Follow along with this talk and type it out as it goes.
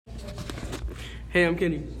Hey, I'm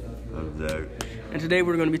Kenny. I'm Zach. And today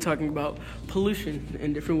we're going to be talking about pollution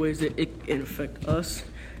and different ways that it can affect us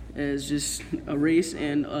as just a race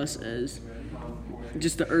and us as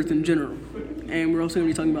just the earth in general. And we're also going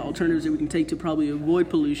to be talking about alternatives that we can take to probably avoid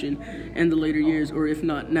pollution in the later years, or if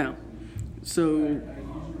not now. So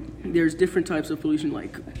there's different types of pollution,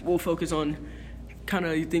 like we'll focus on kind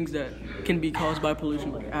of things that can be caused by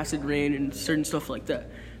pollution, like acid rain and certain stuff like that.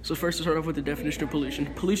 So first, to start off with the definition of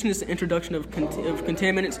pollution. Pollution is the introduction of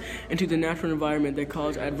contaminants into the natural environment that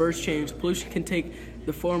cause adverse change. Pollution can take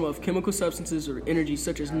the form of chemical substances or energy,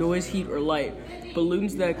 such as noise, heat, or light.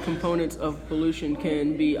 Pollutants that components of pollution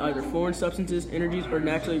can be either foreign substances, energies, or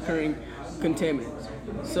naturally occurring contaminants.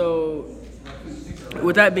 So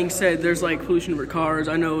with that being said, there's like pollution for cars.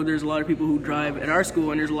 I know there's a lot of people who drive at our school,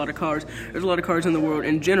 and there's a lot of cars. There's a lot of cars in the world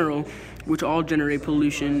in general, which all generate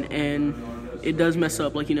pollution, and it does mess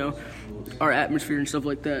up, our atmosphere and stuff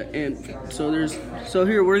like that. And so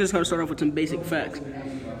here we're just going to start off with some basic facts.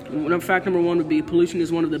 Fact number one would be pollution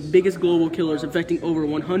is one of the biggest global killers, affecting over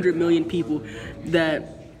 100 million people.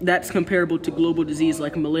 That's comparable to global disease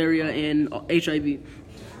like malaria and HIV.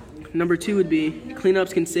 Number two would be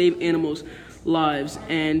cleanups can save animals' lives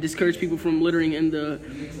and discourage people from littering in the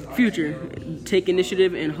future. Take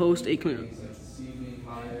initiative and host a cleanup.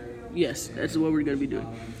 Yes, that's what we're going to be doing.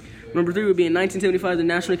 Number three would be in 1975, the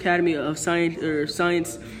National Academy of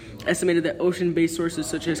Science estimated that ocean-based sources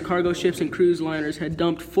such as cargo ships and cruise liners had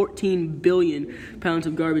dumped 14 billion pounds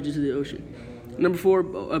of garbage into the ocean. Number four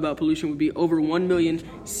about pollution would be over 1 million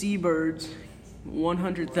seabirds,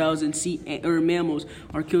 100,000 mammals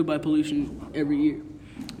are killed by pollution every year.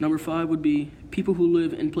 Number five would be people who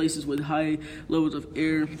live in places with high levels of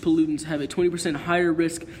air pollutants have a 20% higher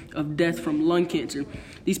risk of death from lung cancer.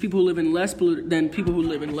 These people who live in less polluted than people who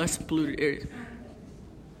live in less polluted areas.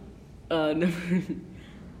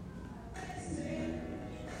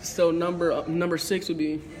 Number six would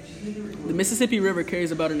be the Mississippi River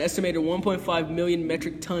carries about an estimated 1.5 million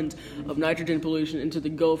metric tons of nitrogen pollution into the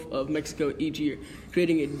Gulf of Mexico each year,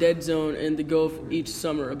 creating a dead zone in the Gulf each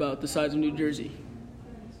summer about the size of New Jersey.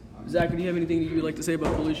 Zach, do you have anything that you would like to say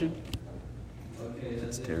about pollution?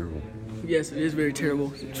 It's terrible. Yes, it is very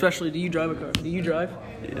terrible. Especially, do you drive a car? Do you drive?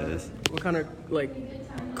 Yes. What kind of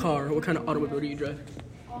car? What kind of automobile do you drive?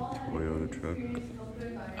 Toyota truck.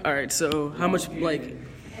 All right. So, how much do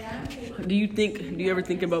you ever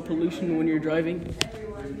think about pollution when you're driving?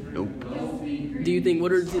 Nope. Do you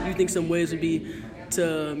think some ways would be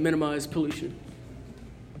to minimize pollution?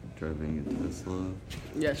 Driving a Tesla.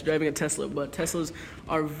 Yes, driving a Tesla, but Teslas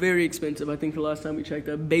are very expensive. I think the last time we checked,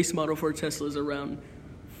 the base model for a Tesla is around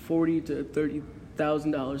 $40,000 to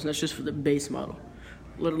 $30,000, and that's just for the base model.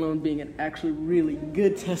 Let alone being an actually really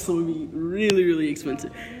good Tesla would be really, really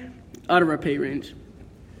expensive, out of our pay range.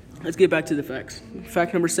 Let's get back to the facts.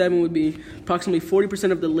 Fact number 7 would be approximately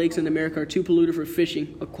 40% of the lakes in America are too polluted for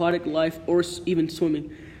fishing, aquatic life, or even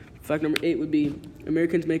swimming. Fact number 8 would be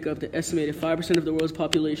Americans make up the estimated 5% of the world's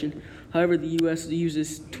population. However, the U.S.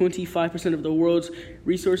 uses 25% of the world's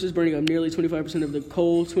resources, burning up nearly 25% of the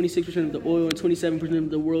coal, 26% of the oil, and 27%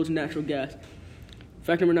 of the world's natural gas.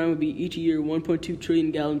 Fact number 9 would be each year 1.2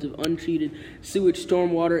 trillion gallons of untreated sewage,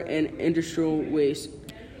 stormwater, and industrial waste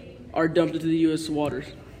are dumped into the U.S. waters.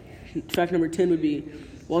 Fact number 10 would be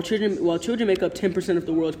while children make up 10% of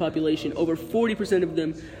the world's population, over 40%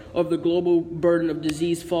 of the global burden of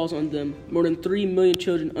disease falls on them. More than 3 million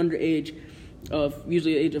children under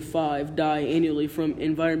usually the age of 5, die annually from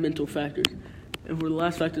environmental factors. And for the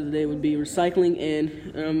last fact of the day would be recycling and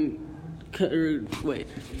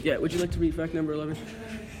would you like to read fact number 11?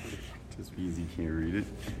 Just because you can't read it.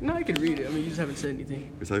 No, I can read it. I mean, you just haven't said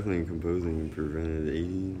anything. Recycling and composing prevented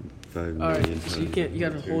 85 million All right, tons. so you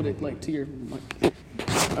gotta hold it to your mic.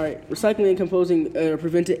 All right, recycling and composing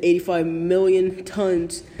prevented 85 million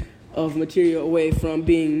tons of material away from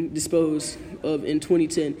being disposed of in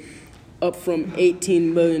 2010, up from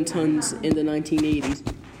 18 million tons in the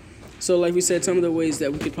 1980s. So like we said, some of the ways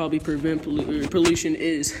that we could probably prevent pollution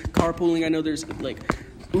is carpooling. I know there's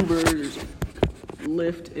Uber, there's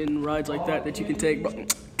Lyft, and rides like that you can take.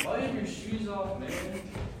 Why are your shoes off, man?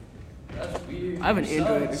 That's weird. I have an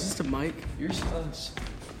Android. Is this a mic? You're sus.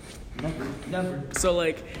 Never. So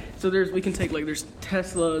we can take there's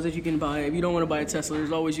Teslas that you can buy. If you don't want to buy a Tesla,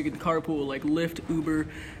 there's always you can carpool like Lyft, Uber,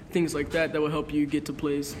 things like that will help you get to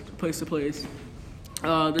place to place.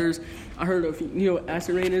 I heard of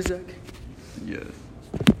acid rain is, Zach? Yes.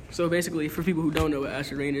 So basically, for people who don't know what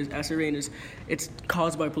acid rain is it's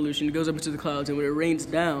caused by pollution. It goes up into the clouds, and when it rains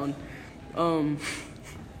down,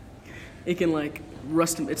 it can like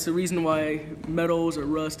rust. It's the reason why metals are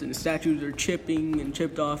rust and statues are chipping and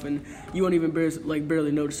chipped off, and you won't even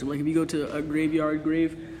barely notice them. Like if you go to a graveyard,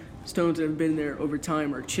 stones that have been there over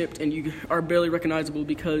time are chipped, and you are barely recognizable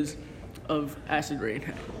because of acid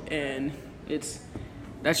rain. And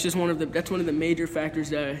that's one of the major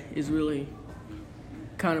factors that is really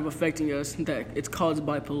kind of affecting us, that it's caused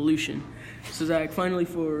by pollution. So Zach, finally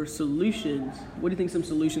for solutions, what do you think some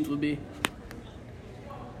solutions would be?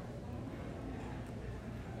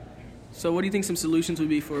 So what do you think some solutions would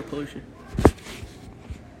be for pollution?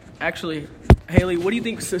 Actually, Haley, what do you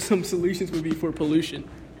think some solutions would be for pollution?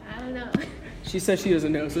 I don't know. She said she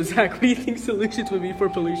doesn't know. So Zach, what do you think solutions would be for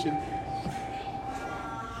pollution?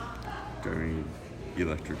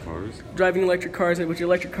 Driving electric cars, which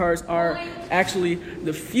electric cars are actually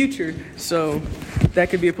the future. So that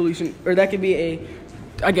could be a pollution, or that could be a,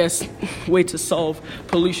 I guess, way to solve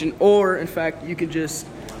pollution. Or in fact, you could just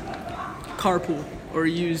carpool or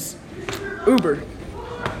use Uber.